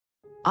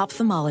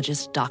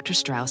Ophthalmologist Dr.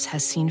 Strauss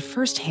has seen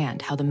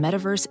firsthand how the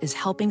metaverse is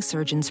helping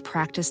surgeons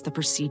practice the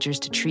procedures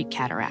to treat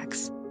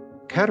cataracts.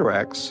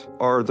 Cataracts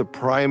are the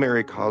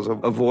primary cause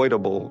of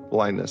avoidable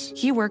blindness.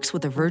 He works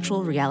with a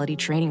virtual reality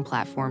training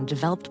platform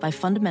developed by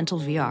Fundamental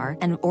VR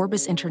and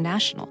Orbis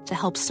International to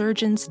help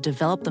surgeons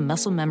develop the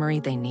muscle memory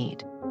they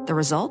need. The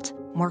result?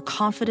 More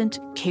confident,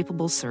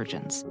 capable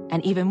surgeons.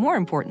 And even more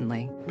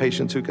importantly,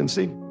 Patients who can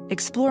see.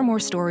 explore more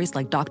stories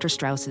like Dr.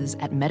 Strauss's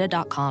at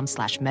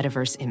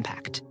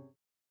meta.com/metaverseimpact.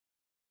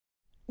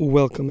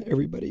 Welcome,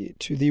 everybody,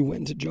 to the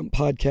When to Jump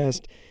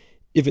podcast.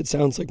 If it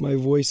sounds like my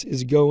voice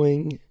is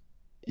going,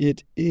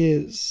 it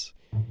is.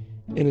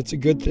 And it's a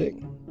good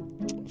thing.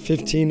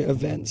 15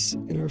 events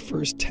in our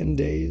first 10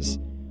 days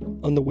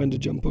on the When to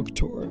Jump book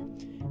tour.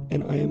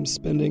 And I am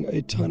spending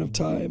a ton of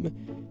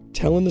time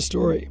telling the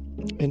story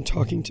and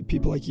talking to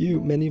people like you.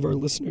 Many of our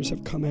listeners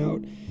have come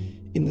out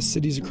in the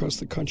cities across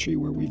the country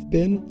where we've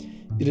been.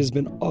 It has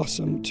been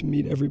awesome to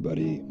meet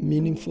everybody,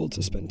 meaningful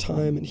to spend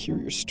time and hear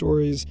your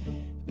stories,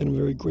 and I'm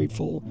very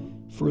grateful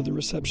for the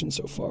reception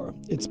so far.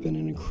 It's been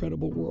an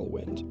incredible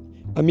whirlwind.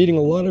 I'm meeting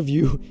a lot of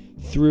you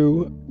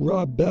through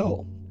Rob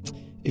Bell.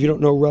 If you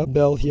don't know Rob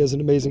Bell, he has an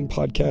amazing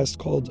podcast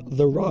called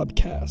The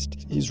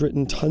Robcast. He's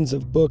written tons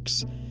of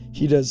books.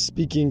 He does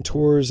speaking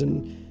tours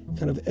and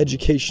kind of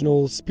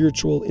educational,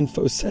 spiritual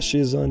info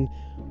sessions on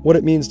what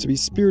it means to be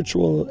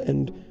spiritual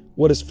and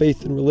what does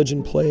faith and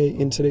religion play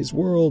in today's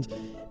world,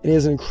 and he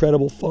has an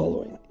incredible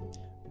following.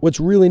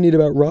 What's really neat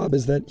about Rob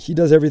is that he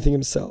does everything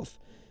himself.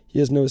 He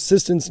has no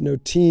assistants, no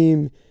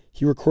team.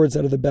 He records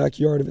out of the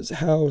backyard of his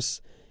house.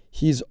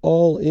 He's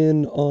all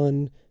in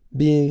on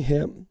being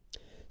him.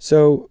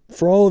 So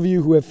for all of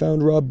you who have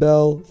found Rob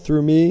Bell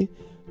through me,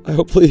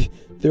 hopefully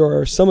there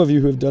are some of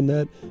you who have done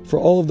that. For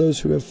all of those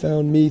who have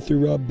found me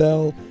through Rob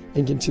Bell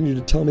and continue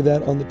to tell me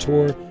that on the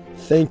tour,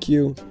 thank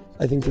you.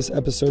 I think this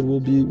episode will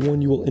be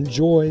one you will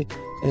enjoy,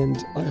 and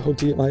I hope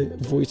to get my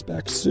voice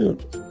back soon.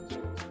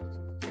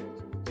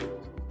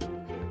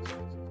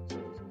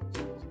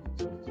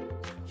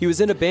 He was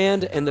in a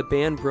band and the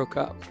band broke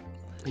up.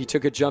 He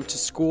took a jump to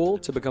school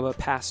to become a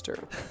pastor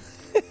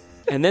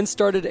and then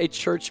started a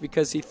church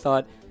because he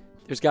thought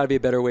there's got to be a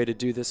better way to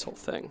do this whole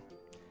thing.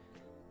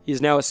 He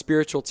is now a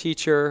spiritual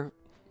teacher,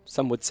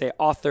 some would say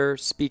author,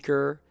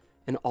 speaker,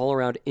 an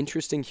all-around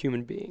interesting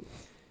human being.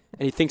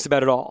 And he thinks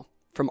about it all,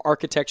 from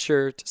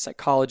architecture to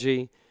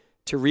psychology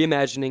to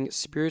reimagining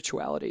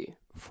spirituality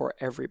for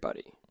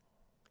everybody.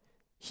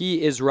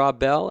 He is Rob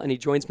Bell, and he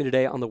joins me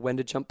today on the When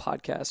to Jump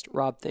podcast.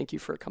 Rob, thank you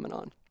for coming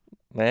on.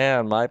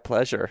 Man, my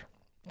pleasure,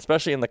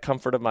 especially in the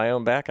comfort of my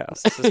own back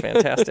house. This is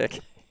fantastic.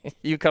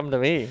 You come to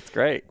me. It's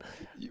great.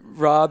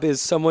 Rob is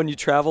someone you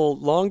travel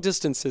long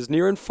distances,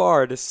 near and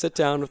far, to sit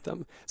down with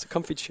them. It's a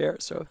comfy chair.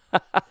 So,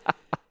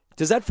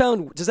 does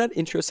that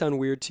intro sound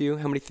weird to you?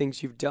 How many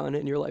things you've done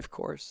in your life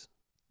course?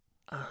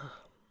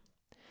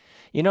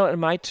 In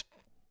my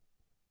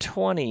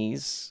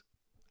 20s,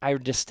 I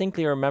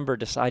distinctly remember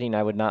deciding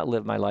I would not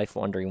live my life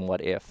wondering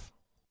what if.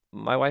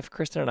 My wife,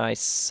 Kristen, and I,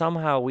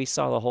 somehow we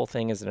saw the whole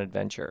thing as an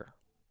adventure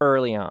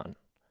early on.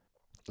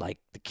 Like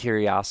the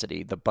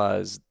curiosity, the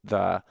buzz,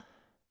 that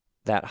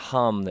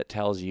hum that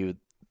tells you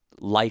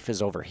life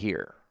is over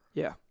here.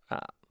 Yeah.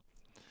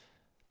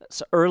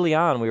 So early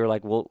on, we were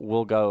like,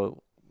 we'll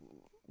go.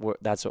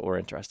 That's what we're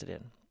interested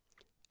in.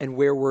 And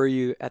where were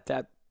you at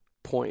that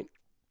point?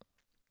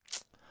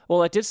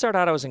 Well, it did start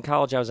out, I was in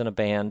college, I was in a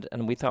band,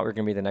 and we thought we were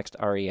going to be the next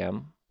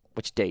REM,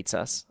 which dates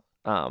us,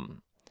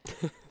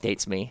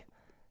 dates me.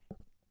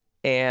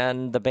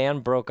 And the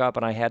band broke up,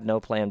 and I had no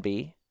plan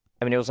B.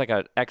 I mean, it was like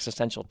an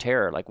existential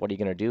terror, like, what are you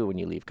going to do when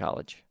you leave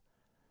college?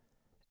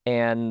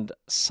 And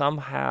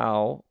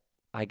somehow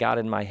I got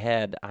in my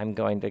head, I'm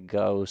going to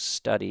go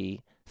study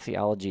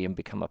theology and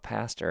become a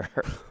pastor.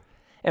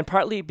 And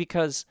partly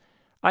because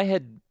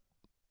I'd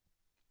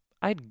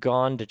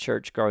gone to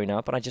church growing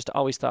up, and I just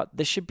always thought,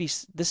 this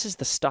is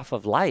the stuff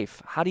of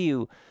life. How do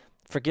you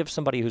forgive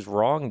somebody who's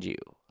wronged you?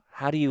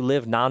 How do you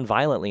live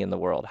nonviolently in the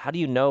world? How do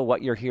you know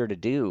what you're here to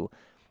do?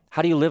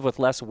 How do you live with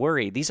less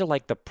worry? These are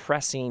like the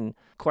pressing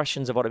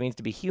questions of what it means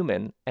to be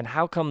human. And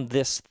how come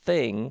this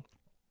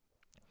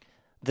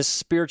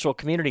spiritual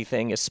community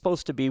thing is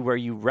supposed to be where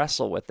you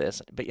wrestle with this,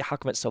 but how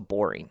come it's so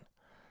boring?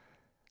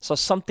 So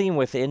something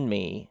within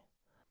me,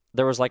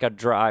 there was like a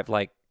drive,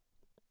 like,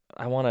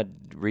 I want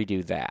to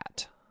redo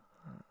that.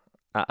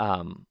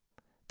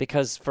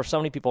 Because for so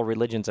many people,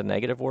 religion's a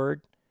negative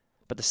word,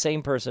 but the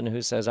same person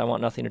who says, I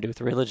want nothing to do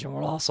with religion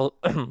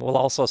will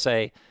also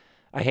say,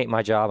 I hate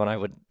my job and I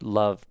would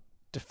love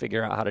to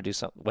figure out how to do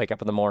something, wake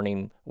up in the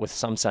morning with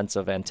some sense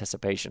of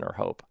anticipation or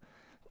hope.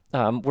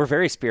 We're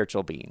very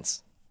spiritual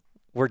beings.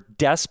 We're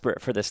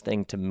desperate for this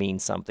thing to mean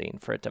something,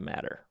 for it to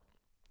matter.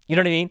 You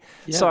know what I mean?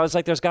 Yeah. So I was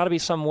like, there's got to be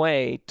some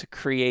way to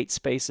create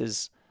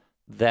spaces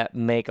that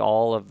make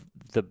all of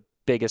the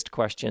biggest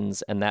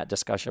questions and that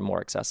discussion more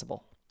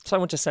accessible. So I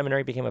went to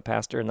seminary, became a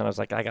pastor, and then I was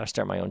like, I got to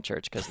start my own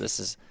church because this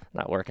is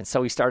not working.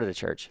 So we started a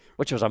church,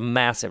 which was a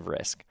massive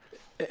risk.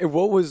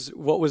 What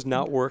was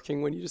not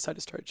working when you decided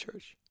to start a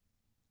church?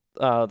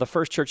 the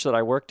first church that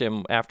I worked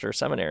in after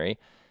seminary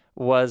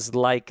was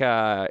like,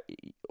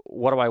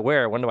 what do I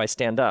wear? When do I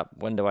stand up?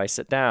 When do I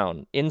sit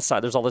down?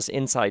 Inside, there's all this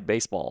inside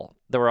baseball.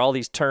 There were all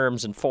these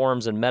terms and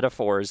forms and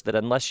metaphors that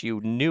unless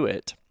you knew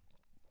it,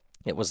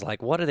 it was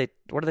like, what are they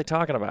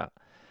talking about?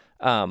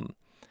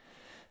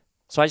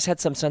 So I just had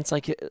some sense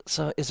like,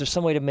 so is there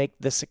some way to make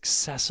this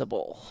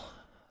accessible?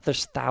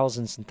 There's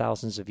thousands and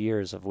thousands of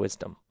years of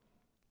wisdom,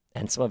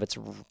 and some of it's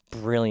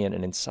brilliant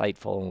and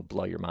insightful and will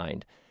blow your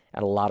mind.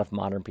 And a lot of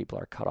modern people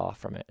are cut off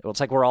from it. It's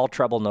like we're all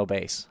treble, no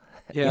bass.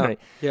 Yeah,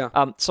 yeah.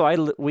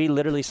 So we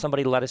literally,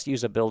 somebody let us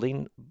use a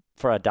building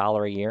for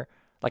 $1 a year,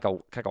 like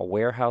a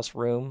warehouse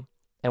room,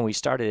 and we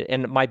started it.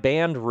 And my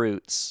band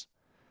roots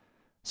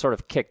sort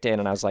of kicked in,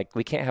 and I was like,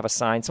 we can't have a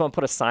sign. Someone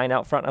put a sign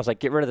out front, and I was like,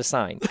 get rid of the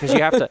sign, because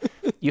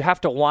you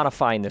have to want to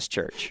find this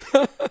church.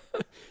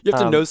 You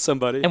have to know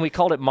somebody. And we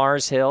called it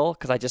Mars Hill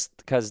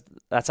because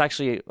that's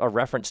actually a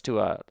reference to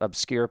a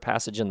obscure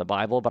passage in the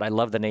Bible, but I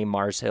love the name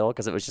Mars Hill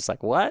because it was just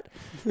like, what?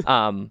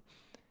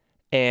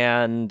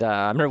 And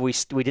I remember we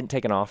didn't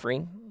take an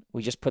offering.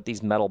 We just put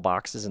these metal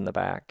boxes in the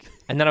back.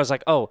 And then I was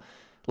like, oh,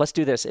 let's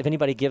do this. If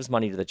anybody gives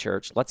money to the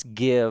church, let's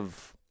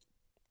give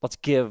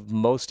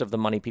most of the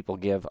money people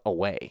give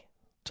away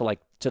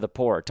to the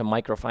poor, to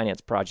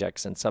microfinance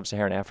projects in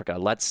sub-Saharan Africa.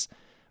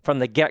 From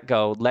the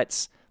get-go,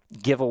 let's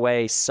give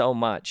away so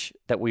much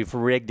that we've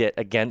rigged it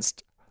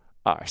against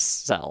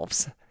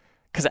ourselves,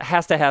 because it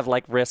has to have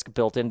like risk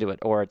built into it,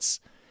 or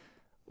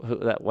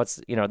then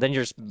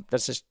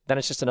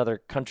it's just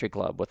another country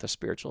club with a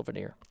spiritual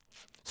veneer.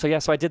 So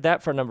I did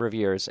that for a number of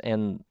years,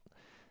 and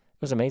it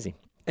was amazing.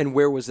 And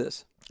where was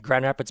this?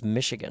 Grand Rapids,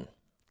 Michigan.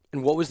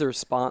 And what was the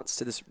response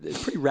to this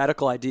pretty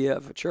radical idea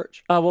of a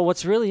church? Well,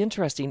 what's really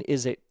interesting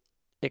is it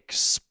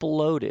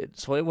exploded.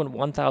 So it went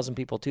 1,000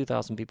 people,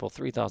 2,000 people,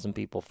 3,000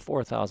 people,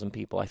 4,000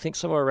 people. I think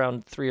somewhere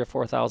around 3,000 or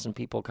 4,000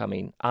 people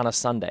coming on a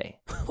Sunday.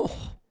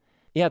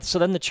 Yeah, so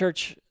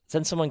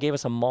then someone gave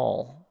us a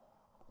mall.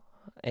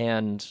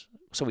 And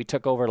so we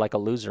took over like a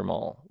loser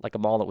mall, like a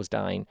mall that was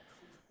dying.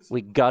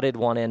 We gutted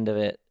one end of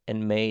it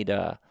and made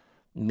a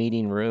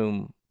meeting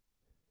room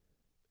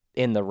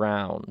in the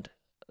round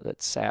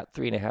that sat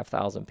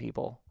 3,500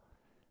 people.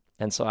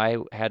 And so I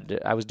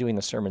was doing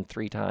the sermon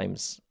 3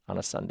 times on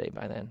a Sunday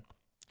by then.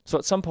 So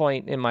at some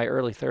point in my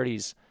early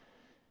 30s,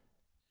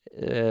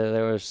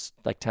 there was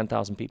like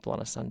 10,000 people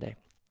on a Sunday.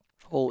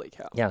 Holy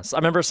cow. Yeah. So I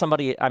remember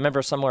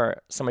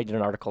somewhere somebody did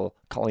an article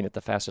calling it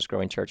the fastest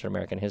growing church in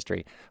American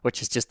history,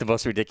 which is just the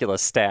most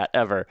ridiculous stat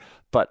ever.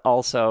 But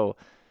also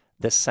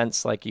this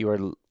sense like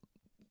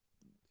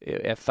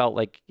it felt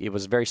like it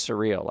was very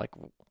surreal. Like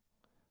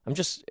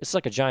it's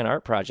like a giant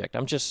art project.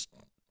 I'm just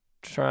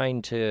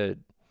trying to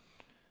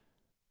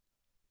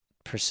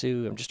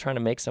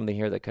make something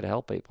here that could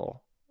help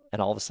people. And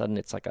all of a sudden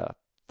it's like a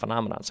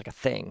phenomenon. It's like a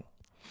thing.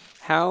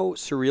 How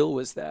surreal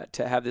was that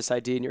to have this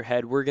idea in your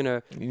head? We're going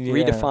to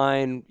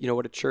redefine,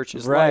 what a church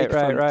is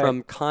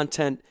from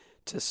content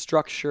to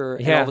structure.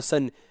 And all of a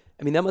sudden,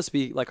 I mean, that must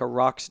be like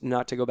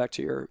not to go back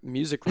to your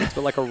music roots,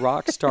 but like a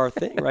rock star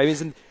thing, right? I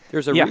mean,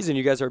 there's a reason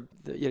you guys are,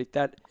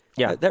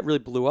 that really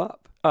blew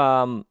up.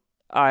 I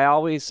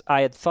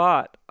had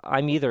thought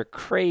I'm either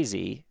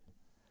crazy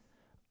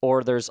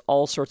or there's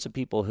all sorts of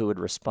people who would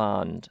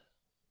respond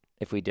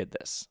if we did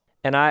this.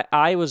 And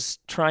I was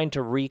trying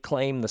to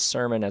reclaim the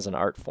sermon as an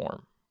art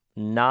form,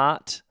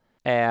 not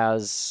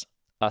as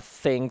a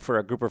thing for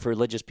a group of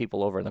religious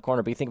people over in the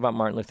corner. But you think about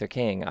Martin Luther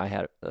King, I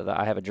have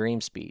a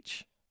dream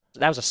speech.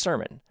 That was a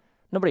sermon.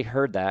 Nobody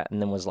heard that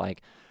and then was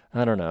like,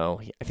 I don't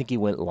know, I think he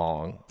went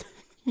long.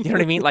 You know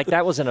what I mean? Like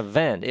that was an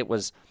event. It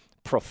was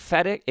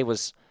prophetic. It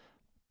was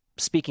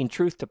speaking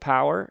truth to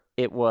power.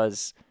 It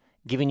was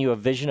giving you a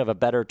vision of a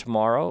better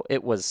tomorrow.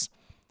 It was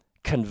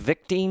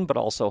convicting, but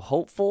also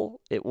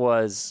hopeful. It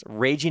was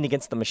raging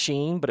against the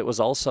machine, but it was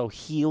also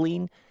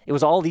healing. It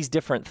was all these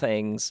different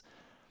things,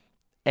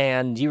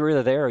 and you were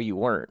either there or you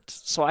weren't.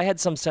 So I had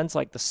some sense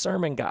like the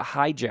sermon got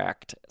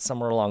hijacked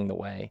somewhere along the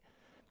way,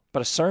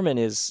 but a sermon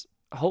is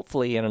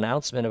hopefully an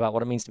announcement about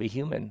what it means to be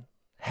human,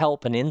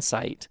 help and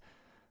insight.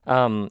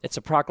 It's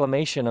a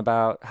proclamation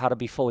about how to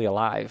be fully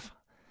alive.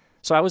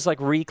 So I was like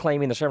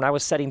reclaiming the sermon. I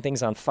was setting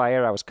things on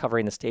fire. I was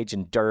covering the stage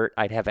in dirt.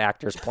 I'd have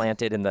actors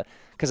planted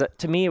because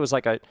to me it was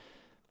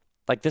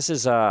this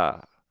is an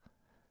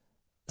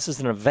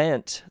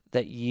event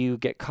that you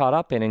get caught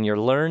up in, and you're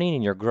learning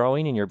and you're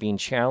growing and you're being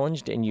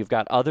challenged, and you've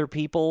got other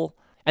people.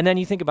 And then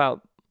you think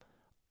about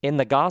in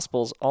the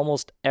Gospels,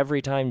 almost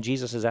every time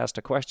Jesus is asked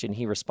a question,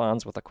 he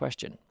responds with a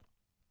question.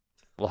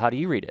 Well, how do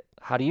you read it?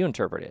 How do you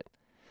interpret it?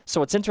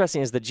 So what's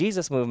interesting is the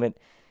Jesus movement.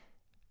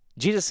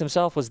 Jesus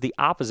himself was the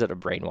opposite of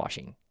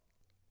brainwashing.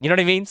 You know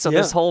what I mean? So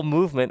this whole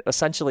movement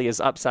essentially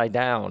is upside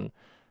down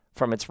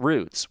from its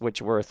roots,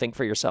 which were think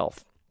for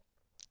yourself,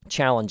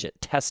 challenge it,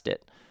 test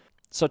it.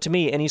 So to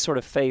me, any sort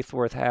of faith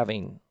worth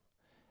having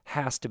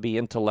has to be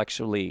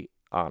intellectually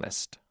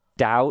honest.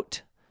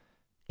 Doubt,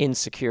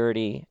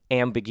 insecurity,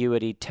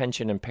 ambiguity,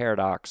 tension, and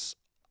paradox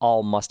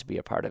all must be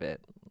a part of it.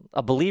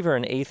 A believer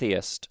and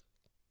atheist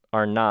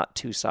are not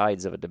two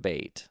sides of a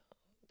debate.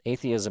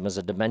 atheism is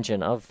a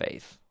dimension of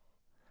faith.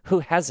 Who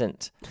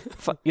hasn't,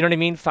 you know what I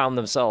mean, found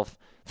themselves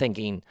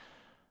thinking,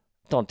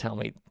 don't tell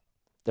me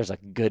there's a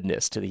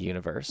goodness to the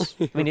universe.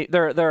 I mean,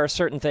 there are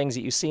certain things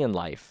that you see in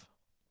life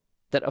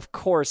that, of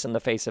course, in the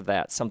face of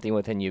that, something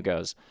within you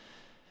goes,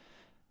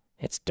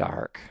 it's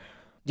dark.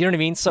 You know what I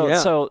mean?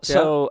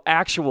 So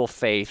actual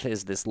faith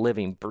is this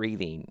living,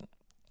 breathing.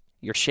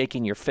 You're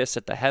shaking your fist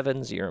at the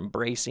heavens. You're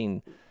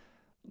embracing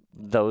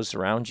those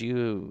around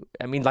you.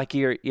 I mean, like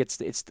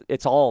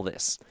it's all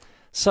this.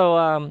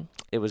 So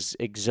it was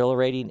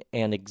exhilarating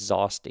and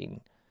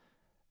exhausting,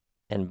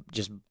 and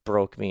just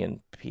broke me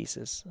in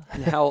pieces.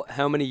 And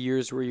how many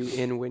years were you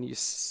in when you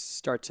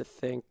start to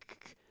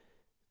think?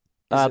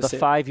 The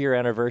 5-year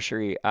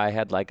anniversary, I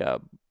had like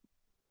a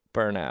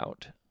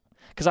burnout,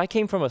 because I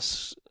came from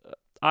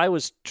I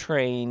was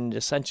trained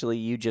essentially.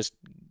 You just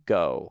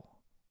go,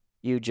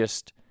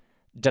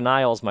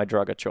 denial's my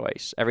drug of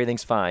choice.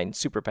 Everything's fine.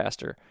 Super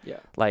pastor. Yeah.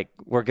 Like,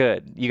 we're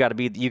good. You got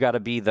to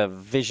be the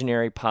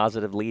visionary,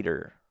 positive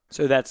leader.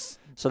 So that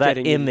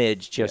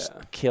image just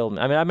killed me.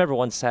 I mean, I remember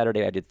one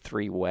Saturday I did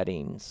 3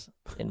 weddings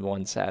in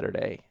one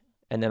Saturday,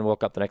 and then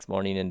woke up the next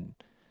morning and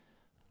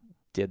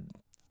did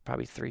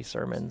probably 3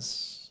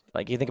 sermons.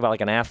 Like, you think about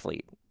like an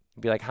athlete.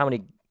 You'd be like, how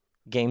many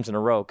games in a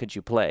row could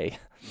you play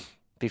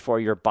before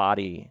your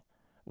body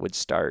would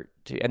start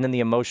to, and then the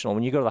emotional,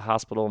 when you go to the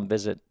hospital and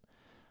visit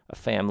a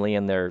family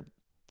and their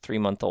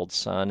 3-month-old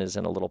son is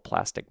in a little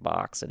plastic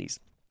box and he's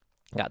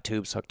got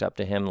tubes hooked up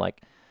to him,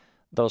 like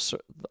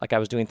I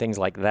was doing things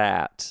like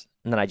that,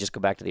 and then I just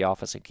go back to the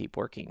office and keep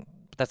working.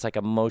 But that's like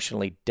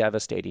emotionally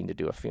devastating to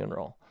do a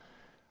funeral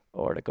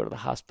or to go to the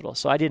hospital.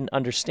 So I didn't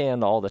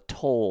understand all the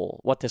toll,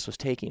 what this was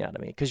taking out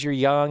of me, because you're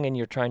young and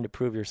you're trying to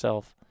prove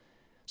yourself.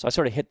 So I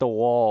sort of hit the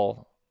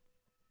wall.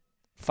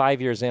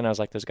 5 years in, I was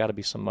like, there's got to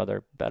be some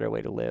other better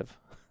way to live.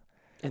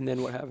 And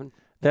then what happened?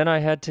 Then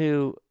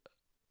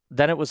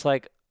it was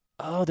like,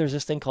 oh, there's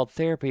this thing called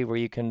therapy where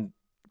you can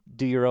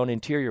do your own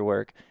interior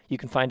work. You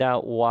can find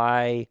out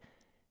why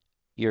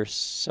you're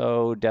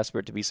so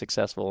desperate to be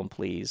successful and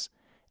please.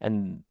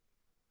 And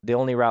the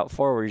only route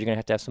forward is you're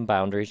going to have some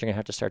boundaries. You're going to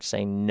have to start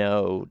saying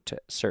no to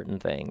certain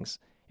things.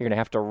 You're going to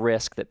have to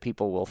risk that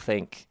people will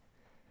think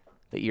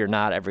that you're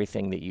not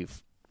everything that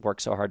you've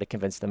worked so hard to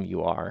convince them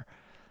you are.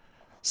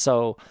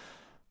 So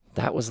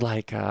that was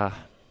like, I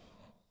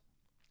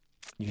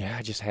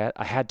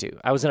had to.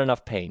 I was in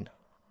enough pain.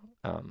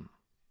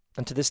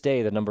 And to this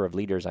day, the number of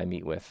leaders I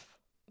meet with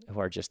who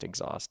are just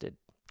exhausted.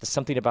 There's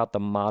something about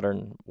the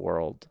modern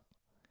world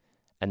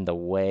and the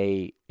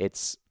way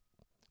it's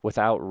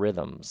without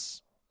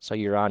rhythms. So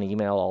you're on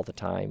email all the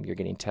time. You're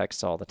getting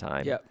texts all the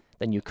time. Yep.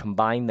 Then you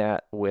combine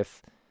that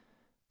with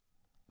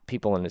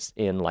people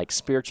in like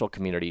spiritual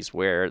communities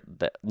where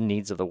the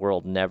needs of the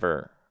world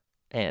never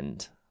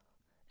end.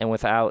 And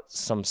without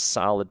some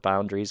solid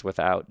boundaries,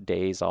 without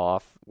days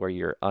off where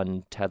you're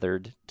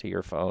untethered to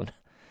your phone,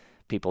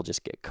 people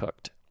just get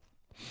cooked.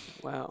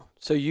 Wow.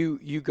 So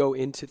you go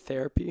into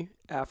therapy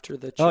after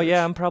the church? Oh,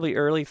 yeah. I'm probably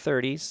early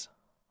 30s.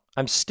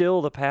 I'm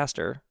still the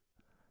pastor.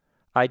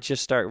 I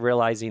just start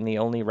realizing the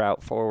only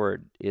route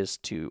forward is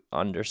to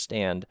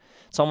understand.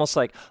 It's almost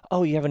like,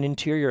 oh, you have an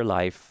interior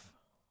life,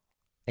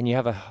 and you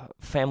have a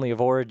family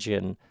of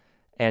origin,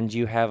 and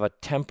you have a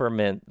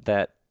temperament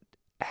that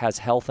has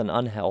health and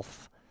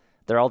unhealth.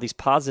 There are all these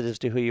positives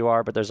to who you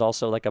are, but there's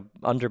also like a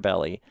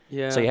underbelly.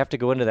 Yeah. So you have to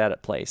go into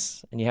that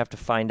place, and you have to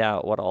find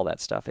out what all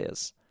that stuff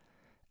is.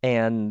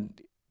 And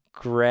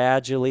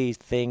gradually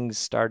things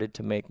started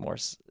to make more,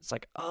 it's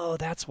like, oh,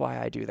 that's why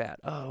I do that.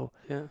 Oh,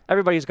 yeah.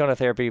 Everybody who's going to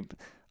therapy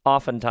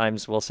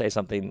oftentimes will say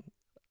something,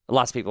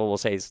 lots of people will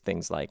say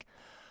things like,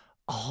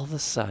 all of a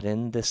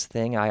sudden, this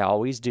thing I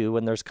always do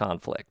when there's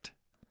conflict.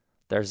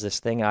 There's this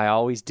thing I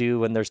always do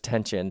when there's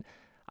tension.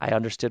 I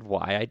understood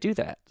why I do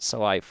that.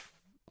 So I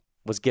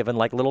was given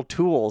like little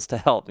tools to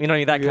help, that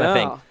kind of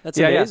thing. That's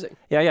amazing.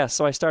 Yeah.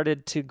 So I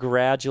started to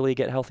gradually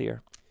get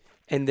healthier.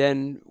 And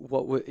then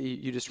what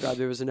you described,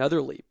 there was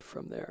another leap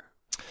from there.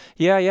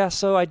 Yeah.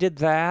 So I did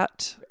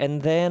that.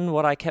 And then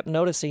what I kept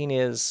noticing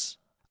is,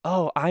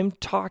 oh, I'm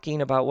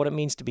talking about what it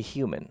means to be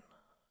human.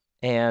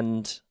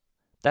 And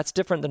that's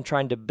different than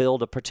trying to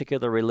build a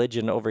particular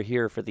religion over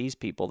here for these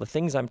people. The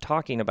things I'm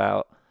talking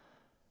about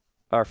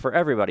are for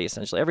everybody,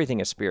 essentially.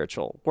 Everything is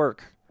spiritual.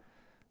 Work,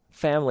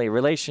 family,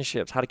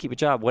 relationships, how to keep a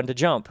job, when to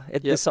jump.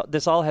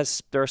 This all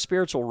has, there are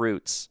spiritual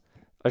roots,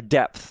 or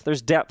depth.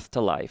 There's depth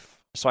to life.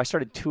 So I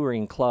started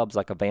touring clubs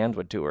like a band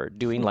would tour,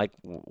 doing like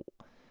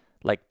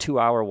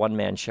 2-hour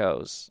one-man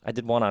shows. I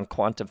did one on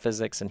quantum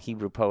physics and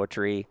Hebrew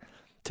poetry.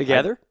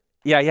 Together?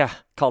 Yeah.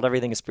 Called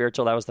Everything is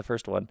Spiritual. That was the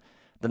first one.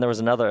 Then there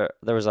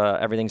was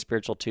Everything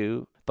Spiritual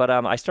 2. But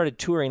I started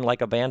touring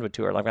like a band would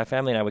tour. Like my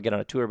family and I would get on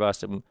a tour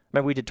bus. And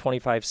remember, we did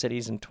 25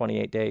 cities in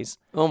 28 days.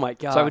 Oh my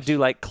gosh. So I would do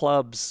like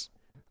clubs.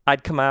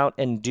 I'd come out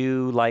and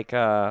do like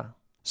a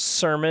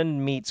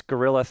sermon meets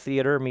guerrilla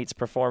theater meets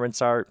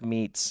performance art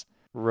meets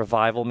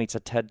revival meets a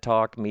TED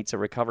Talk meets a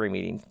recovery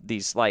meeting.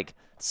 These like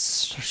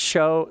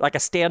show, like a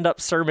stand-up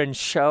sermon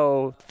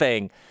show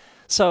thing.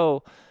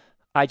 So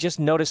I just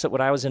noticed that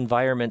when I was in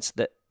environments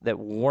that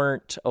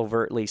weren't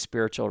overtly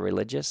spiritual or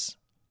religious,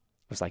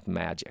 it was like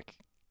magic.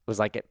 It was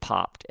like it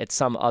popped at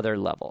some other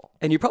level.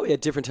 And you probably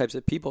had different types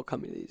of people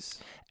coming to these.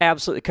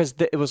 Absolutely, because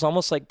it was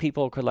almost like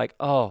people could like,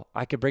 oh,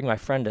 I could bring my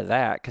friend to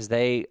that because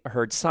they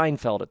heard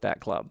Seinfeld at that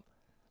club.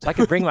 So I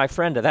could bring my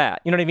friend to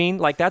that. You know what I mean?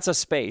 Like that's a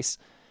space.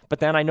 But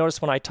then I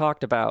noticed when I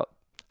talked about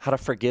how to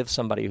forgive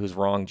somebody who's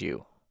wronged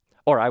you,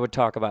 or I would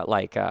talk about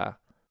like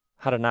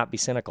how to not be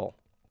cynical.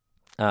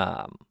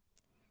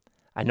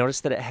 I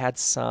noticed that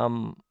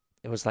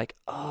it was like,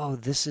 oh,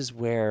 this is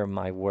where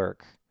my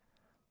work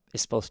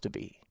is supposed to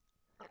be.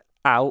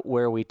 Out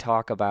where we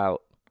talk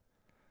about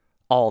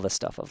all the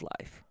stuff of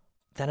life.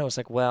 Then I was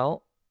like,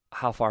 well,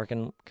 how far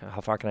can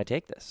I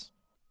take this?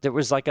 There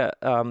was like it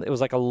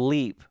was like a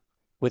leap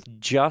with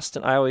just,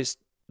 and I always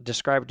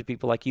describe it to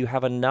people like you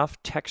have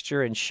enough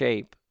texture and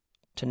shape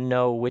to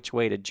know which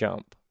way to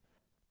jump,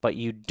 but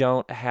you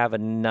don't have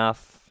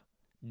enough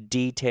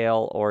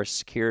detail or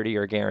security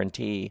or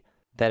guarantee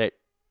that it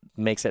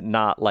makes it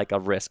not like a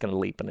risk and a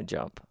leap and a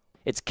jump.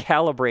 It's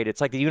calibrated.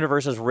 It's like the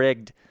universe is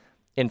rigged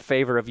in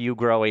favor of you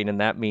growing, and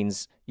that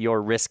means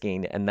you're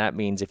risking, and that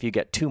means if you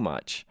get too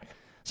much.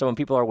 So when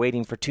people are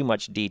waiting for too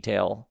much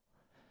detail,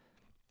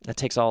 that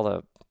takes all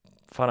the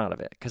fun out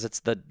of it because it's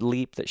the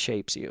leap that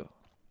shapes you.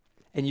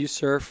 And you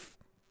surf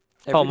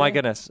every my day?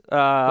 goodness.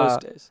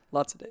 Most days.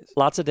 Lots of days.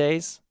 Lots of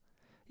days.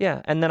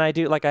 Yeah, and then I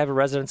have a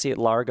residency at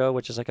Largo,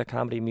 which is like a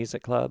comedy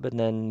music club, and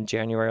then in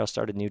January I'll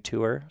start a new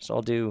tour. So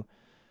I'll do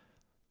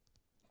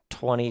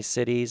 20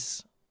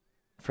 cities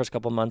first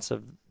couple months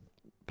of.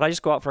 But I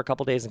just go out for a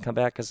couple days and come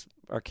back because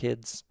our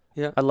kids.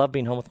 Yeah. I love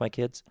being home with my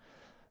kids.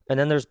 And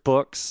then there's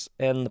books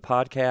and the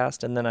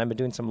podcast, and then I've been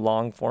doing some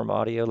long form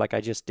audio. Like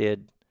I just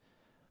did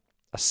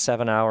a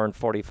 7-hour and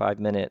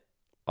 45-minute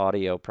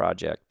audio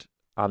project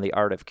on the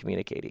art of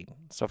communicating.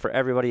 So for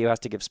everybody who has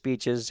to give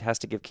speeches, has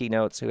to give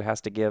keynotes, who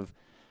has to give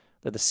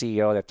the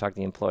CEO, they have to talk to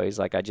the employees.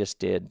 Like I just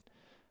did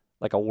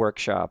like a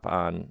workshop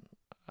on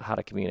how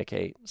to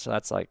communicate. So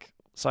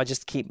I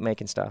just keep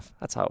making stuff.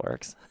 That's how it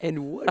works.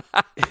 And what?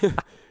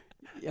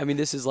 I mean,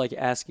 this is like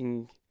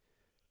asking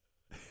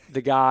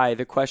the guy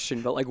the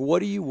question, but like, what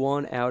do you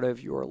want out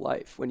of your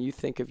life when you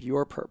think of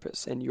your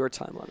purpose and your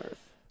time on earth?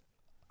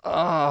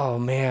 Oh,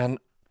 man.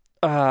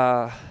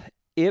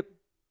 It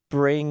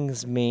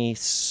brings me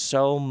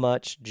so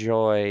much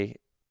joy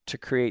to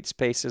create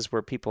spaces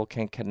where people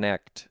can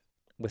connect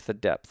with the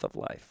depth of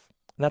life.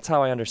 And that's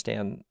how I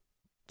understand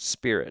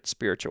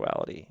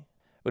spirituality.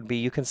 Would be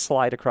you can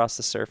slide across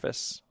the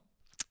surface,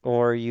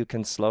 or you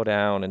can slow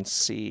down and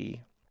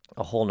see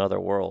a whole nother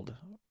world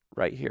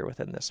right here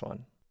within this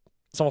one.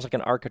 It's almost like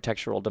an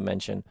architectural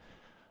dimension.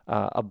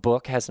 A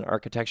book has an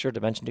architecture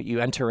dimension. You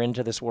enter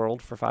into this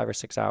world for 5 or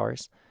 6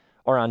 hours,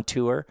 or on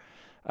tour.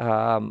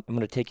 I'm going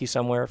to take you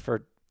somewhere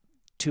for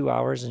 2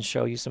 hours and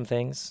show you some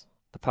things.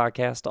 The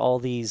podcast, all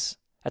these,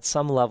 at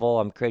some level,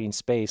 I'm creating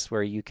space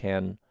where you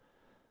can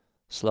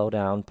slow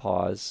down,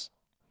 pause,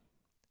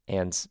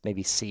 and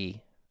maybe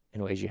see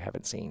in ways you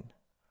haven't seen.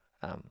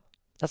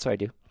 That's what I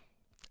do.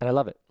 And I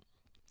love it.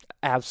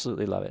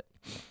 Absolutely love it.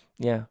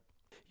 Yeah.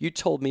 You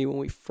told me when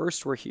we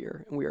first were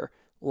here, and we are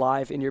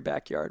live in your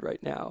backyard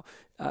right now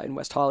in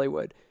West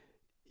Hollywood,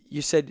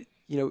 you said,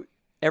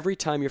 every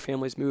time your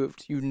family's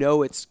moved,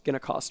 it's going to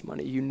cost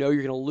money. You're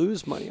going to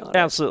lose money on it.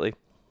 Absolutely.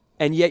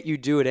 And yet you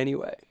do it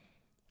anyway.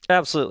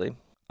 Absolutely.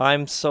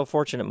 I'm so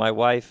fortunate. My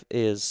wife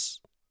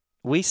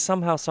we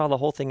somehow saw the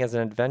whole thing as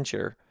an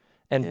adventure,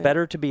 and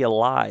better to be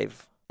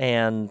alive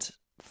and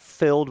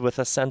filled with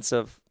a sense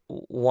of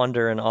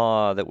wonder and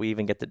awe that we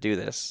even get to do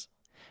this.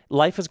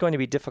 Life is going to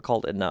be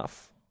difficult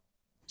enough,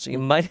 so you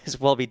might as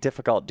well be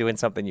difficult doing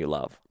something you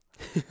love.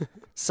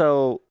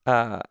 So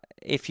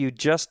if you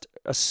just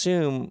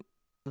assume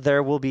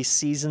there will be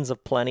seasons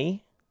of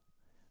plenty,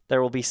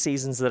 there will be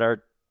seasons that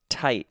are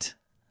tight,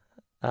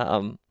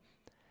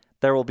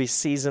 there will be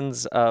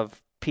seasons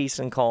of peace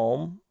and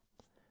calm,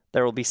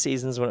 there will be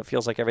seasons when it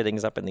feels like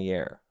everything's up in the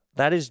air.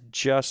 That is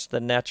just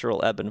the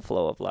natural ebb and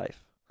flow of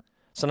life.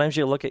 Sometimes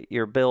you look at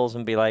your bills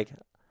and be like,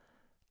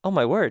 oh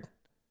my word,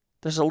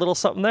 there's a little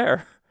something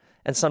there.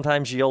 And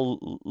sometimes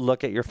you'll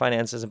look at your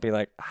finances and be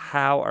like,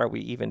 how are we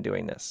even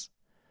doing this?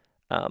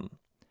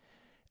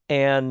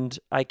 And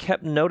I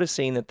kept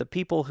noticing that the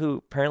people who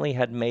apparently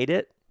had made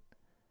it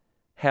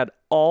had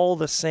all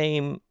the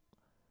same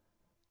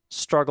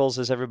struggles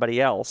as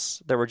everybody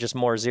else. There were just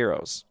more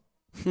zeros.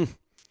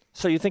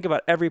 So you think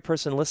about every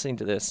person listening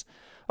to this.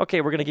 Okay,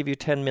 we're going to give you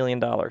 $10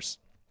 million.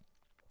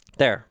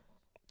 There.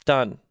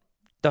 Done.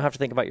 Don't have to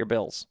think about your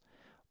bills.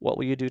 What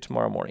will you do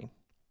tomorrow morning?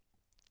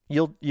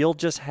 You'll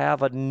just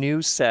have a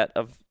new set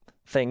of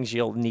things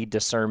you'll need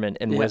discernment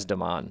and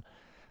wisdom on.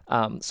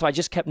 So I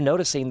just kept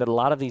noticing that a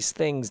lot of these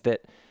things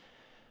that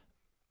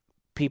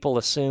people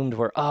assumed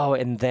were,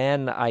 and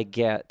then I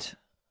get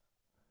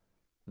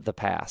the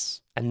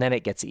pass, and then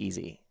it gets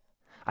easy.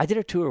 I did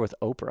a tour with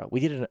Oprah. We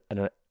did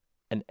an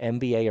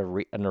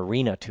NBA an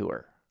arena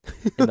tour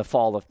in the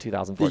fall of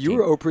 2014. You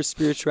were Oprah's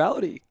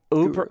spirituality.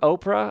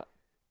 Oprah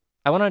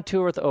I went on a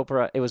tour with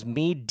Oprah. It was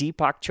me,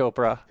 Deepak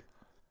Chopra,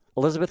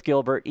 Elizabeth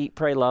Gilbert, Eat,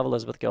 Pray, Love,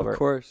 Elizabeth Gilbert. Of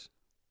course.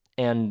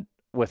 And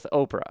with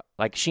Oprah.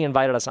 Like, she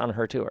invited us on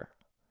her tour.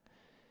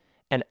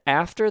 And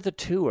after the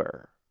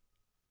tour,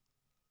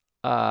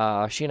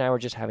 she and I were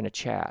just having a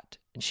chat,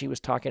 and she was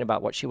talking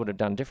about what she would have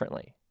done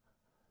differently.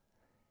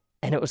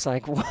 And it was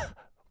like,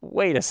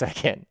 wait a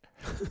second.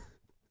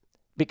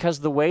 Because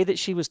the way that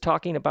she was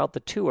talking about the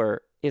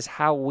tour is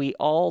how we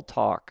all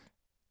talk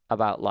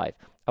about life.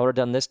 I would have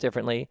done this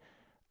differently.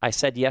 I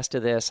said yes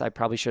to this. I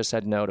probably should have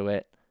said no to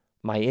it.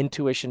 My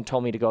intuition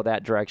told me to go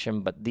that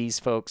direction, but these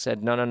folks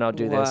said, no,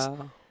 do this.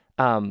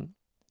 And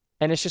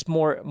it's just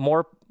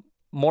more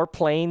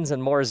planes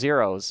and more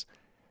zeros.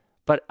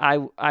 But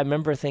I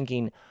remember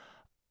thinking,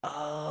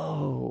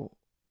 oh,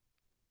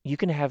 you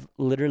can have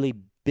literally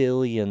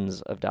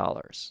billions of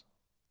dollars,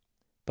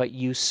 but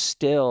you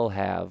still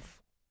have,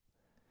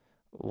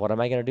 what am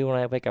I going to do when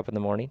I wake up in the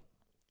morning?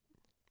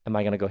 Am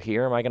I going to go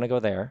here? Am I going to go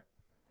there?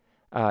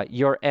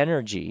 Your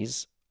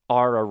energies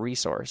are a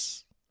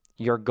resource.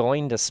 You're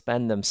going to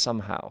spend them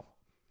somehow,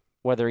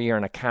 whether you're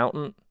an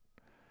accountant,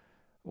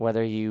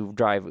 whether you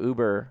drive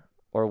Uber,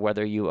 or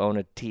whether you own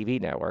a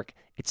TV network.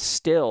 It's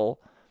still,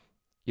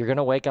 you're going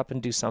to wake up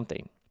and do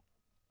something.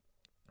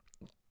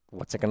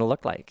 What's it going to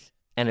look like?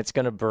 And it's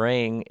going to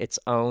bring its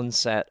own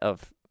set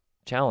of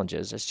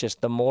challenges. It's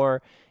just the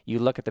more you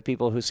look at the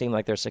people who seem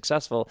like they're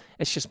successful,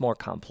 it's just more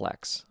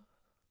complex.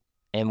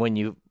 And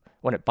when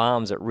it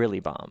bombs, it really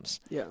bombs.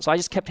 Yeah. So I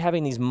just kept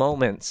having these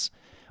moments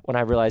when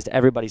I realized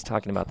everybody's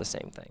talking about the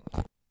same thing.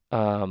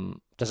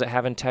 Does it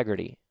have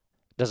integrity?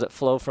 Does it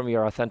flow from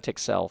your authentic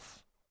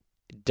self?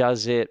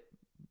 Does it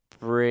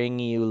bring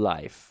you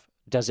life?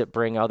 Does it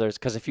bring others?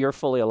 Because if you're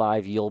fully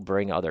alive, you'll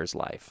bring others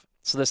life.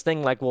 So this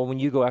thing like, well, when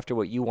you go after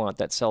what you want,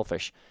 that's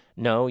selfish.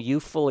 No, you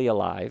fully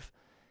alive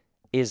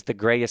is the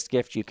greatest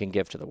gift you can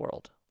give to the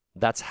world.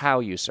 That's how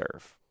you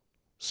serve.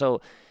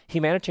 So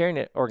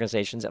humanitarian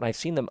organizations, and I've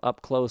seen them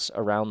up close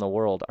around the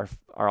world,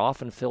 are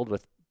often filled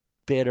with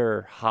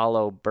bitter,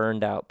 hollow,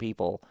 burned out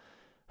people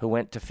who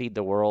went to feed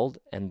the world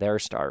and they're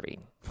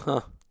starving.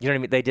 Huh. You know what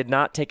I mean? They did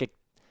not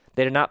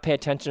pay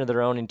attention to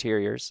their own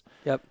interiors.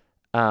 Yep.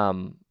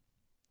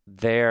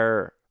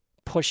 They're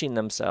pushing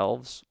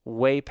themselves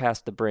way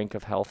past the brink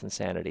of health and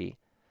sanity,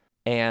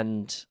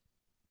 and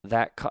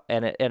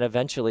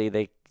eventually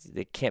they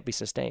can't be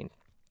sustained.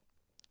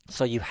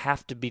 So you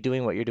have to be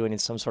doing what you're doing in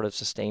some sort of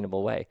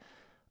sustainable way.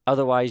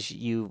 Otherwise,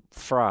 you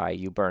fry,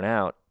 you burn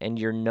out, and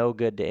you're no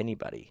good to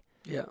anybody.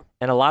 Yeah.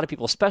 And a lot of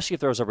people, especially if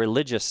there was a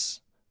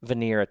religious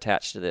veneer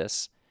attached to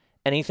this,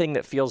 anything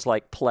that feels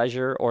like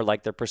pleasure or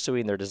like they're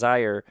pursuing their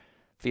desire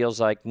feels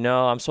like,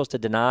 no, I'm supposed to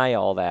deny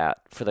all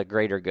that for the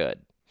greater good.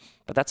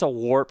 But that's a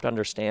warped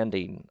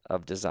understanding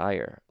of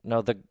desire.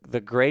 No,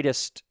 the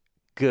greatest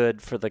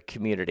good for the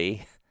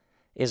community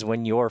is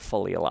when you're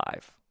fully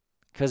alive,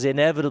 because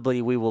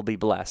inevitably we will be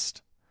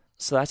blessed.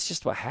 So that's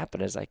just what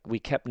happened, is like we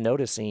kept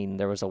noticing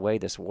there was a way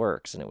this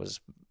works, and it was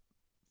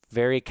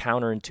very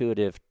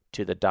counterintuitive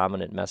to the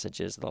dominant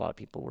messages that a lot of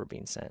people were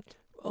being sent.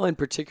 Well, and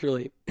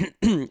particularly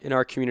in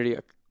our community,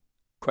 a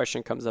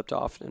question comes up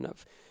often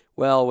of,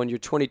 well, when you're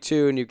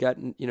 22 and you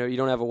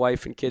don't have a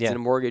wife and kids and a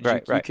mortgage,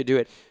 you could do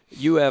it.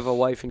 You have a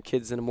wife and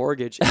kids and a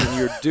mortgage, and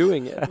you're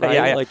doing it,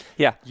 right?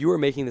 You are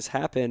making this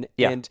happen,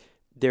 and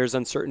there's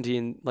uncertainty,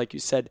 and like you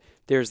said,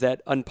 there's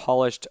that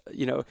unpolished,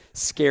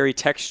 scary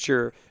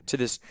texture to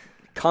this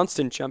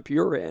constant jump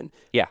you're in.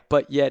 Yeah.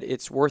 But yet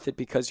it's worth it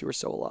because you were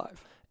so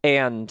alive.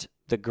 And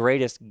the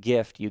greatest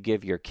gift you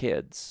give your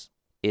kids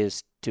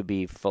is to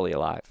be fully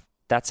alive.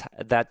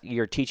 That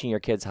you're teaching your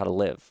kids how to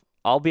live.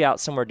 I'll be out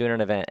somewhere doing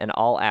an event, and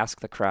I'll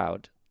ask the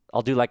crowd.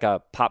 I'll do like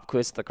a pop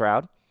quiz to the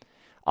crowd.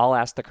 I'll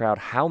ask the crowd,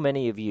 how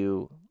many of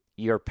you,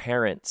 your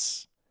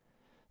parents,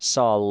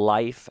 saw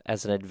life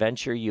as an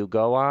adventure you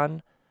go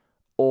on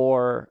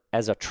or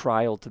as a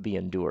trial to be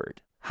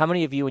endured? How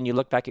many of you, when you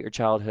look back at your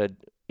childhood,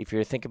 if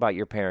you think about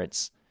your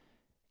parents,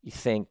 you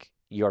think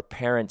your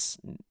parents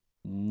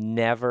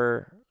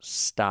never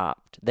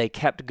stopped, they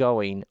kept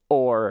going,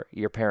 or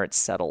your parents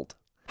settled?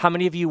 How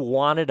many of you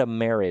wanted a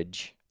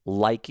marriage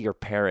like your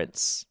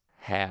parents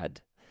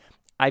had?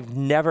 I've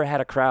never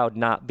had a crowd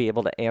not be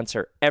able to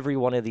answer every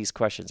one of these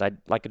questions. I'd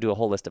like to do a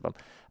whole list of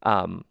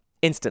them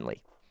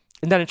instantly.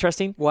 Isn't that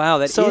interesting? Wow,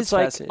 that so is it's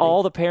like fascinating.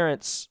 All the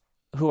parents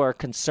who are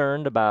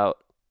concerned about,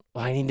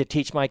 well, I need to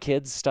teach my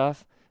kids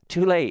stuff.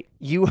 Too late.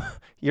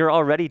 You're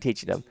already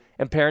teaching them.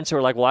 And parents who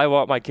are like, well, I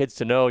want my kids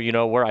to know,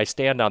 where I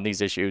stand on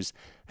these issues.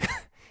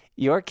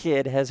 Your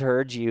kid has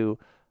heard you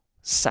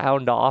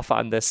sound off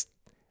on this.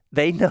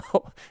 They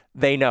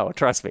know,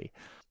 trust me.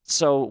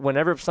 So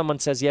whenever someone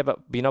says, yeah,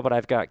 but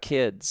I've got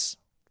kids.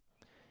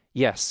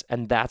 Yes,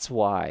 and that's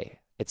why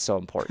it's so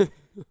important.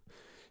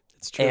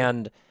 It's true.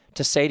 And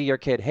to say to your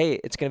kid, hey,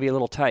 it's going to be a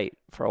little tight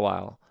for a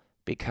while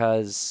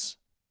because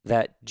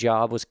that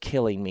job was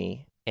killing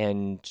me,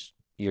 and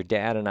your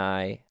dad and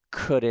I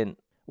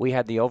we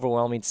had the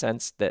overwhelming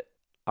sense that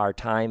our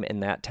time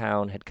in that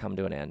town had come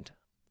to an end.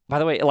 By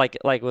the way,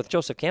 like with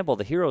Joseph Campbell,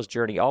 the hero's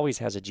journey always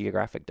has a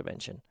geographic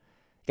dimension.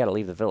 You got to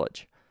leave the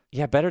village.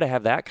 yeah, better to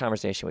have that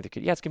conversation with your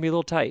kid. Yeah, it's going to be a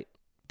little tight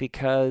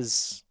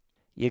because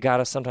you got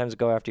to sometimes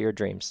go after your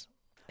dreams.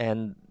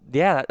 And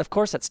yeah, of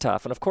course that's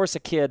tough. And of course a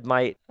kid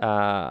might,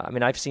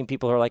 I've seen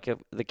people who are like,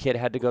 the kid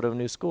had to go to a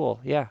new school.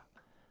 Yeah,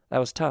 that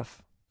was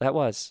tough. That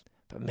was.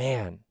 But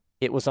man,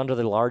 it was under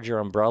the larger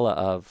umbrella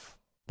of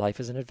life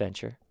is an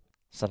adventure.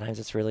 Sometimes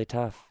it's really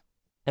tough.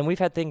 And we've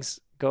had things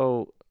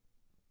go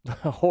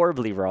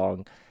horribly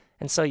wrong.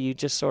 And so you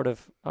just sort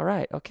of, all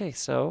right, okay,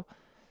 so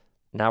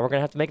now we're going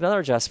to have to make another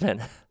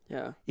adjustment.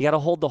 Yeah. You got to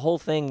hold the whole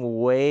thing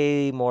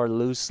way more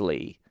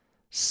loosely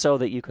so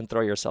that you can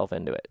throw yourself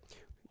into it.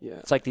 Yeah.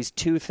 It's like these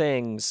two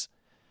things.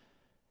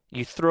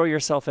 You throw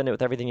yourself into it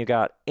with everything you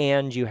got,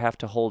 and you have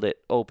to hold it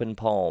open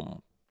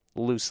palm,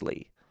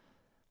 loosely.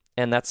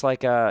 And that's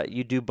like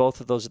you do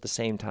both of those at the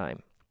same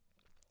time.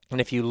 And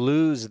if you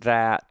lose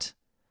that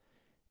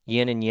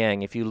yin and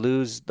yang, if you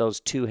lose those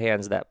two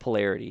hands, that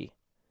polarity,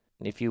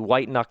 and if you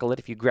white knuckle it,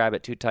 if you grab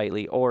it too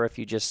tightly, or if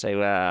you just say,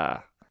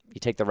 you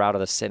take the route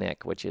of the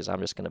cynic, which is I'm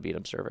just going to be an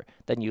observer,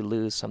 then you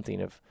lose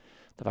something of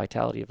the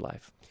vitality of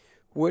life.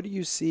 What do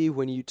you see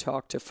when you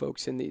talk to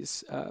folks in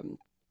these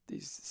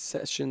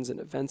sessions and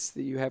events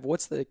that you have?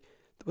 What's the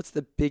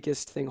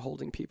biggest thing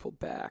holding people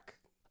back?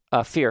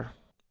 Fear,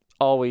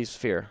 always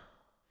fear.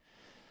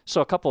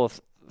 So a couple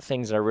of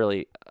things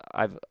that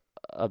I've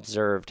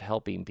observed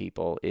helping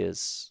people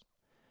is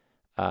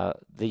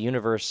the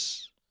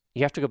universe.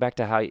 You have to go back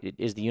to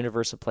is the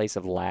universe a place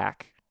of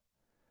lack,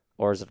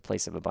 or is it a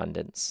place of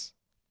abundance?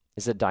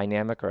 Is it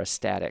dynamic or a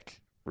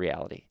static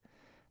reality?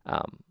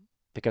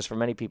 Because for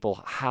many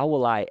people, how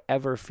will I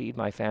ever feed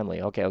my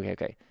family?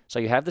 Okay. So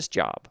you have this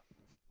job.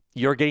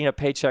 You're getting a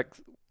paycheck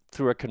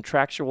through a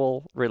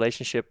contractual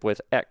relationship with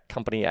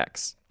company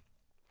X.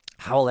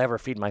 How will I ever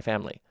feed my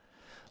family?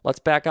 Let's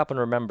back up and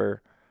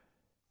remember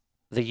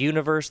the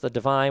universe, the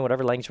divine,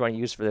 whatever language you want to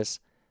use for this.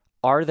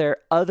 Are there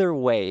other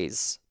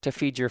ways to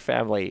feed your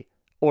family?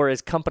 Or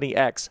is company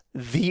X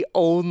the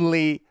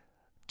only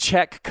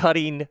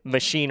check-cutting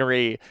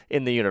machinery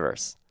in the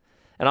universe?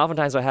 And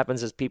oftentimes what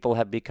happens is people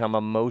have become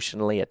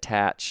emotionally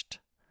attached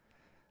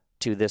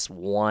to this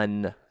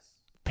one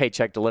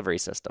paycheck delivery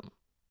system.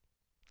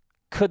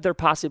 Could there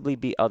possibly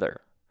be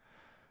other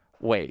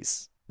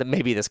ways that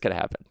maybe this could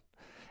happen?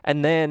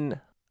 And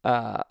then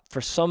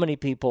for so many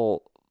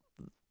people,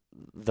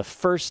 the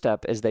first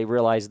step is they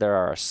realize there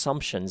are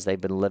assumptions they've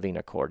been living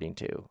according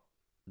to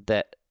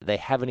that they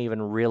haven't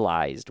even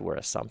realized were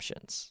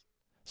assumptions.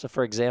 So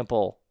for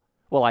example,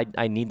 well,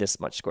 I need this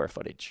much square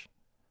footage.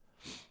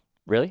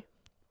 Really?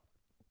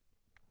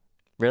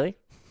 Really?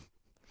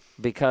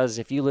 Because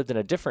if you lived in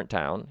a different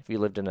town, if you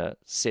lived in a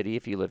city,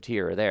 if you lived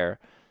here or there,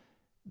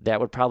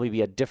 that would probably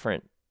be a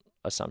different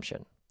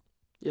assumption.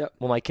 Yep.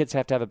 Well, my kids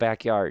have to have a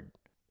backyard.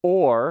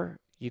 Or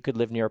you could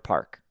live near a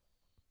park,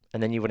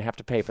 and then you wouldn't have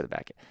to pay for the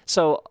backyard.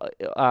 So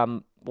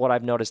what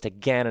I've noticed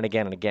again and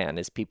again and again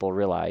is people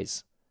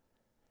realize,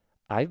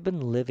 I've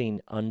been living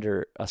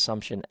under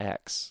assumption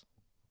X.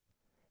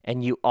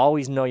 And you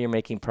always know you're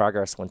making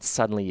progress when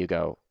suddenly you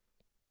go,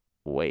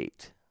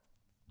 wait,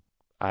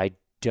 I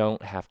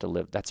don't have to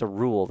live. That's a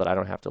rule that I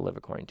don't have to live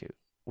according to.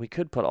 We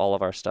could put all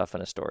of our stuff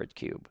in a storage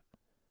cube.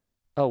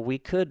 Oh, we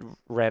could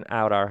rent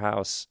out our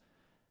house,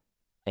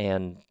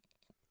 and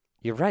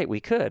you're right, we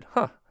could,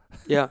 huh?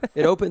 Yeah,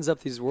 it opens up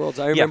these worlds.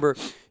 I remember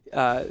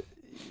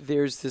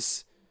there's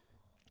this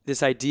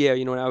idea,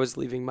 when I was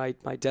leaving my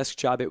desk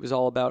job, it was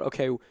all about,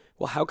 okay,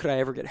 well, how could I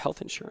ever get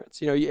health insurance?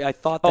 I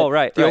thought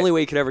that the only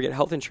way you could ever get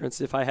health insurance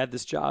is if I had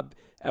this job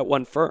at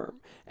one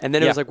firm. And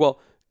then it was like, well,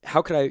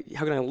 how can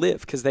I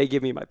live? Because they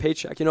give me my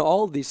paycheck.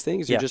 All of these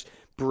things are just,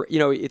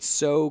 it's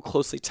so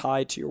closely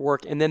tied to your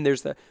work. And then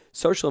there's the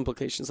social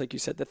implications, like you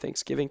said, the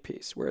Thanksgiving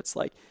piece, where it's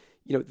like,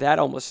 that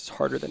almost is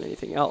harder than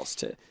anything else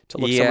to look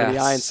someone in the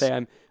eye and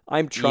say,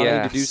 I'm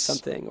trying to do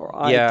something, or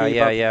I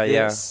gave up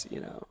this,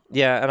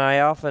 Yeah, and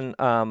I often,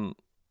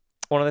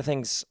 one of the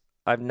things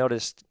I've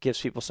noticed gives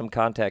people some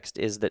context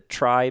is that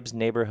tribes,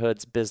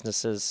 neighborhoods,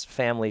 businesses,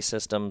 family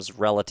systems,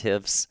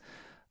 relatives,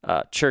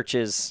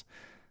 churches,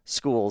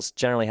 schools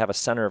generally have a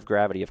center of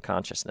gravity of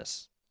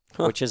consciousness,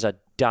 which is a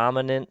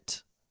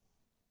dominant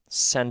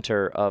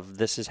center of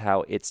this is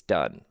how it's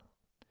done.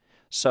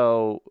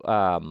 So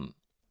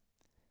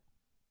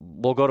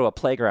we'll go to a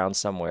playground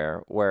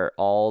somewhere where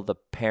all the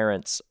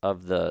parents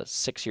of the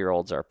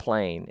 6-year-olds are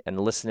playing and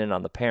listen in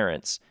on the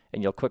parents,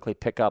 and you'll quickly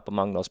pick up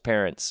among those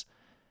parents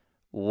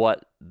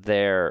what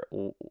the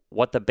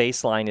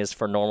baseline is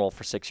for normal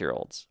for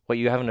 6-year-olds. What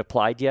you haven't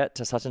applied yet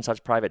to such and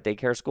such private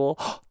daycare school,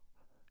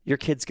 your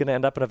kid's going to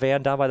end up in a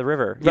van down by the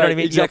river. You know what I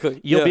mean?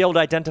 Exactly. You'll be able to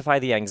identify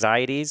the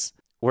anxieties.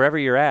 Wherever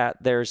you're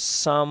at, there's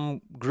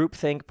some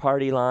groupthink,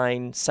 party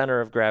line,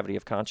 center of gravity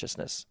of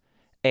consciousness.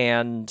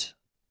 And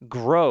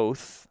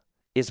growth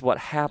is what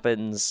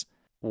happens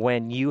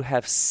when you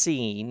have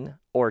seen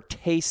or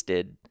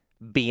tasted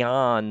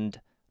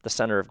beyond the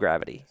center of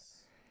gravity.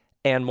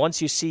 And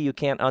once you see, you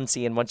can't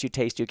unsee, and once you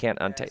taste, you can't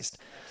untaste.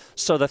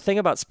 So the thing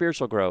about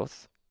spiritual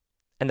growth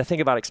and the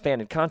thing about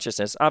expanded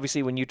consciousness,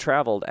 obviously when you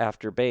traveled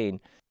after Bain,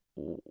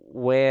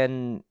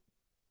 when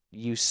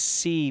you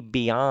see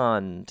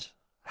beyond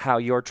how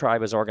your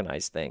tribe has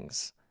organized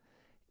things.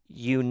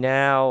 You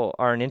now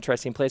are an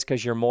interesting place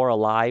because you're more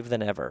alive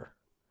than ever,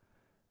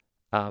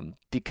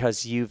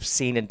 because you've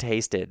seen and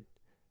tasted,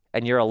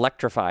 and you're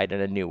electrified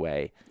in a new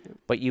way.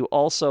 But you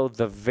also,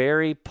 the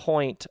very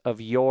point of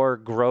your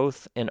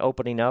growth and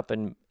opening up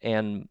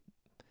and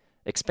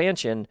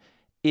expansion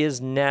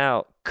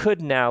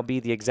could now be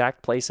the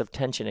exact place of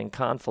tension and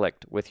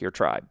conflict with your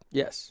tribe.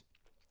 Yes.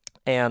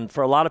 And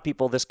for a lot of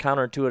people, this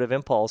counterintuitive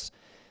impulse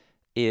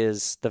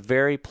is the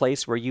very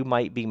place where you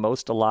might be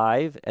most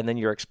alive, and then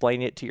you're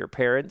explaining it to your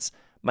parents,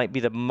 might be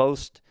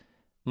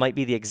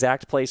the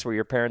exact place where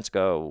your parents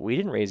go, we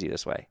didn't raise you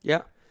this way.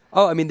 Yeah.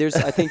 Oh, I mean,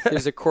 I think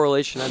there's a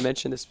correlation. I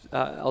mentioned this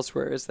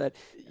elsewhere, is that,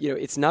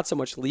 it's not so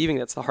much leaving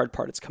that's the hard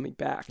part. It's coming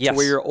back to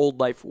where your old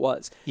life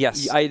was.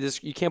 Yes.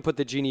 You can't put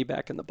the genie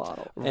back in the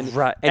bottle. And,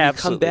 right. And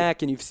Absolutely. you come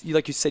back, and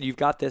like you said, you've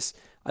got this.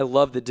 I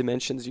love the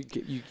dimensions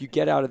you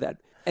get out of that.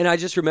 And I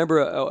just remember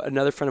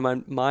another friend of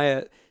mine,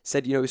 Maya,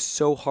 said, it was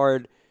so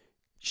hard.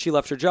 She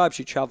left her job.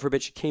 She traveled for a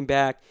bit. She came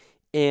back.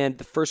 And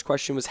the first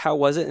question was, how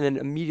was it? And then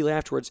immediately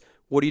afterwards,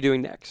 what are you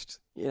doing next?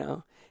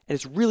 And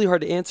it's really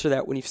hard to answer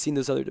that when you've seen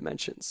those other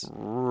dimensions.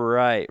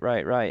 Right.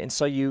 And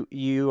so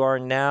you are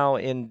now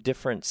in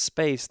different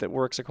space that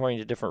works according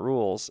to different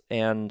rules.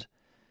 And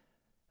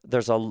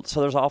there's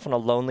often a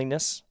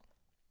loneliness.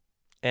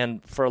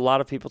 And for a lot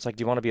of people, it's like,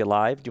 do you want to be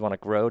alive? Do you want to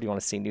grow? Do you want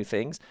to see new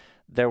things?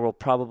 There will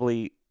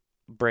probably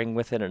bring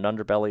with it an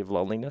underbelly of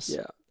loneliness.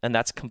 Yeah. And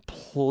that's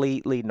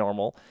completely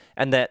normal.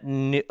 And that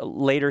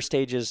later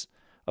stages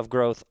of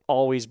growth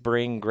always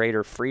bring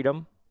greater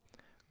freedom,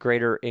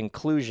 greater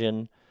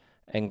inclusion,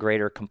 and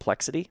greater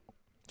complexity.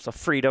 So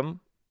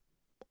freedom,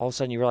 all of a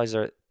sudden you realize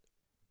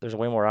there's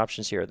way more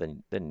options here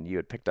than you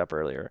had picked up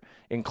earlier.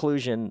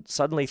 Inclusion,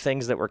 suddenly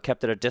things that were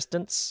kept at a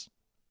distance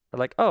are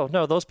like, oh,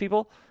 no, those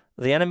people,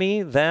 the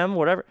enemy, them,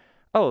 whatever.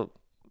 Oh,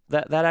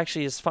 that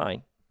actually is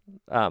fine.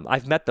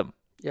 I've met them.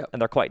 Yep.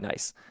 And they're quite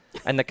nice.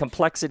 And the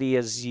complexity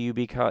is you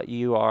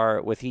are,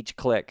 with each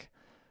click,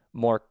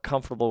 more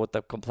comfortable with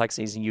the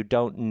complexities, and you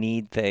don't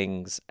need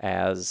things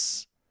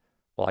as,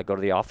 well, I go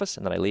to the office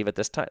and then I leave at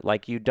this time.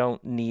 Like, you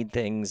don't need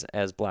things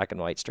as black and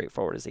white,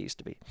 straightforward as they used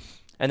to be.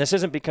 And this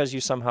isn't because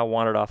you somehow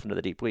wandered off into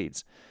the deep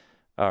weeds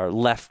or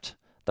left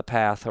the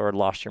path or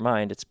lost your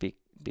mind. It's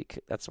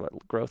that's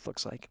what growth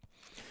looks like.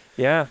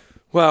 Yeah.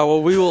 Wow.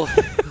 Well, we will.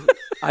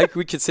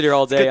 We could sit here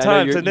all day. Good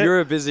times, I know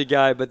you're a busy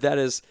guy, but that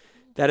is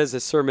a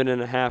sermon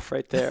and a half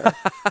right there.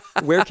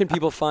 Where can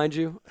people find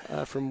you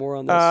for more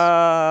on this?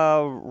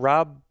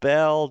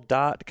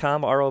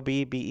 RobBell.com,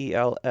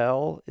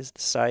 ROBBELL is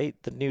the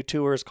site. The new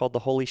tour is called the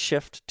Holy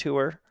Shift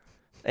Tour.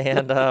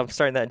 And I'm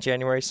starting that in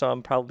January, so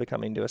I'm probably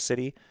coming to a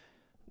city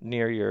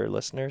near your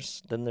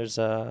listeners. Then there's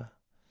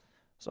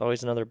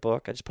always another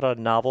book. I just put out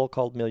a novel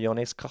called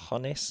Millones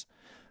Cajones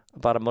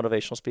about a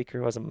motivational speaker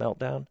who has a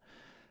meltdown.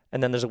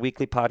 And then there's a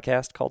weekly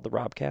podcast called The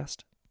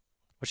Robcast,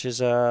 which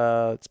is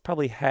it's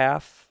probably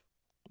half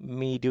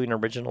me doing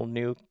original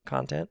new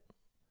content,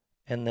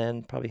 and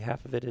then probably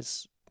half of it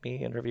is me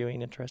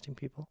interviewing interesting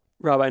people.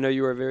 Rob, I know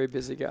you are a very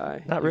busy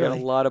guy. Not really. You got a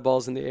really. lot of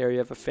balls in the air. You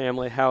have a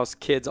family, house,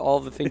 kids, all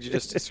the things you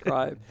just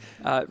described.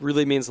 It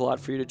really means a lot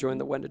for you to join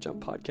the When to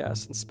Jump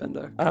podcast and spend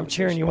a I'm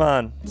cheering you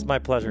on. It's my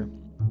pleasure.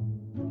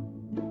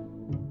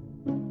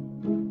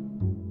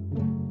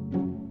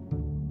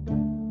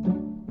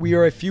 We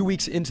are a few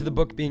weeks into the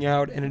book being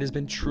out, and it has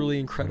been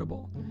truly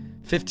incredible.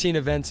 15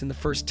 events in the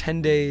first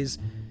 10 days,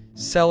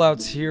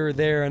 sellouts here,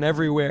 there, and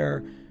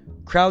everywhere,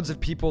 crowds of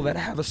people that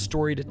have a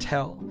story to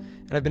tell,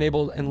 and I've been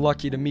able and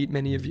lucky to meet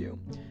many of you.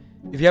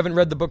 If you haven't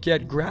read the book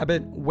yet, grab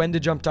it,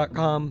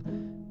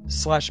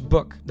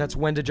 whentojump.com/book. That's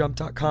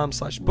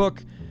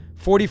whentojump.com/book.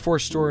 44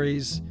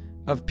 stories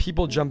of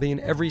people jumping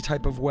in every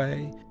type of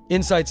way,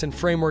 insights and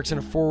frameworks, and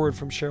a foreword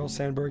from Sheryl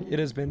Sandberg. It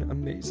has been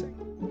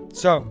amazing.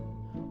 So,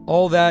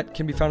 all that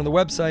can be found on the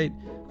website.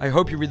 I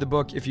hope you read the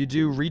book. If you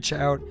do, reach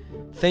out.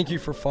 Thank you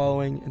for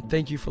following, and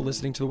thank you for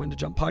listening to the When to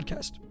Jump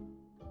podcast.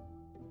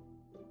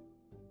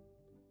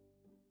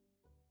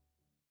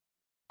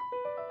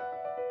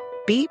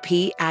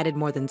 BP added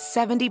more than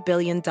 $70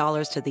 billion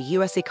to the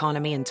U.S.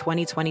 economy in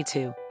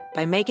 2022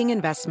 by making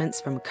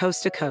investments from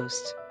coast to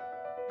coast.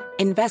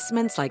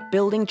 Investments like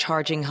building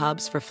charging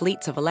hubs for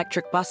fleets of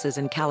electric buses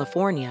in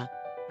California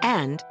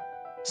and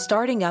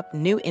starting up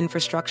new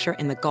infrastructure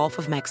in the Gulf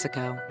of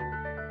Mexico.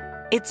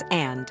 It's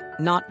and,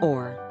 not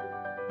or.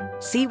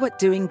 See what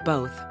doing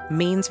both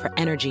means for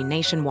energy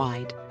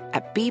nationwide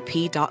at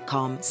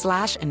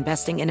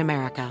bp.com/investing in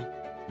America.